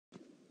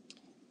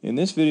In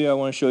this video, I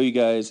want to show you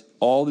guys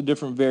all the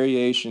different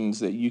variations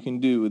that you can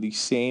do with the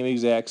same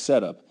exact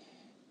setup.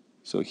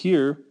 So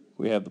here,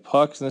 we have the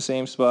pucks in the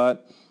same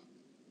spot.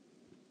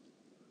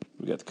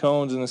 We got the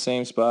cones in the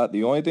same spot.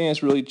 The only thing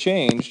that's really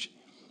changed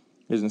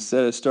is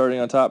instead of starting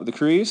on top of the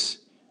crease,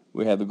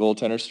 we have the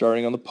goaltender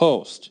starting on the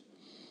post.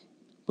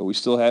 But we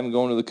still have him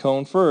going to the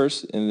cone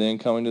first and then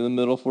coming to the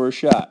middle for a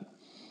shot.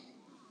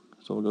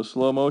 So we'll go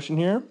slow motion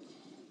here.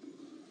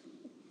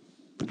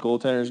 The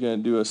goaltender is going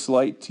to do a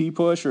slight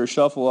T-push or a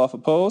shuffle off a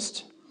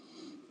post,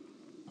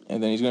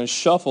 and then he's going to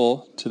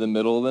shuffle to the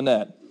middle of the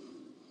net.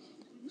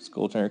 This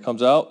goaltender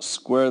comes out,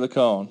 square the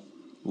cone,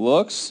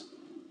 looks,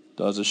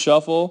 does a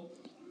shuffle,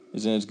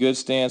 is in his good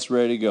stance,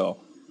 ready to go.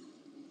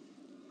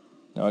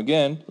 Now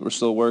again, we're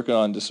still working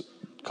on just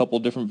a couple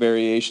different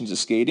variations of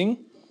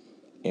skating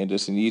and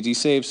just an easy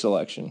save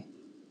selection.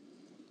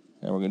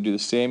 And we're going to do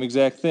the same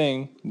exact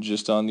thing,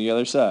 just on the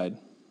other side.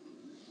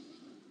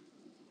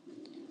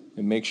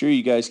 And make sure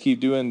you guys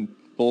keep doing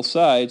both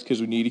sides because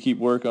we need to keep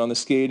working on the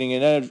skating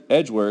and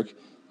edge work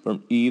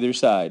from either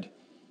side.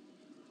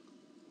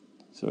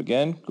 So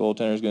again,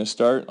 goaltender is going to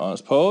start on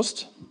his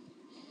post.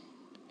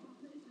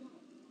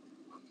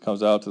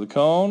 Comes out to the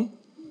cone.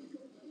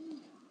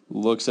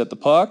 Looks at the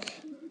puck.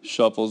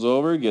 Shuffles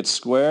over, gets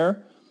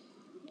square.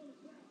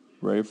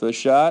 Ready for the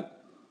shot.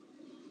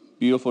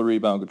 Beautiful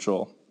rebound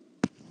control.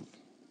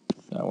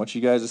 Now I want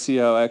you guys to see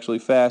how actually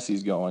fast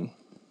he's going.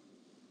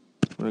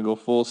 We're going to go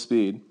full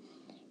speed.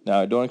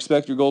 Now, don't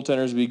expect your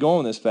goaltenders to be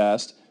going this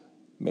fast.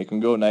 Make them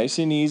go nice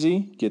and easy,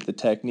 get the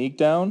technique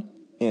down,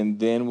 and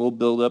then we'll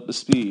build up the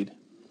speed.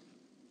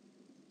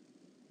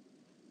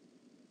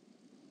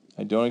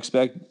 I don't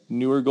expect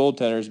newer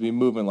goaltenders to be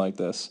moving like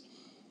this.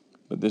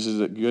 But this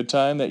is a good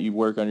time that you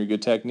work on your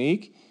good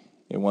technique,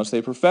 and once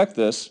they perfect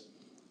this,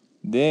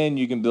 then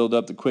you can build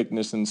up the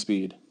quickness and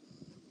speed.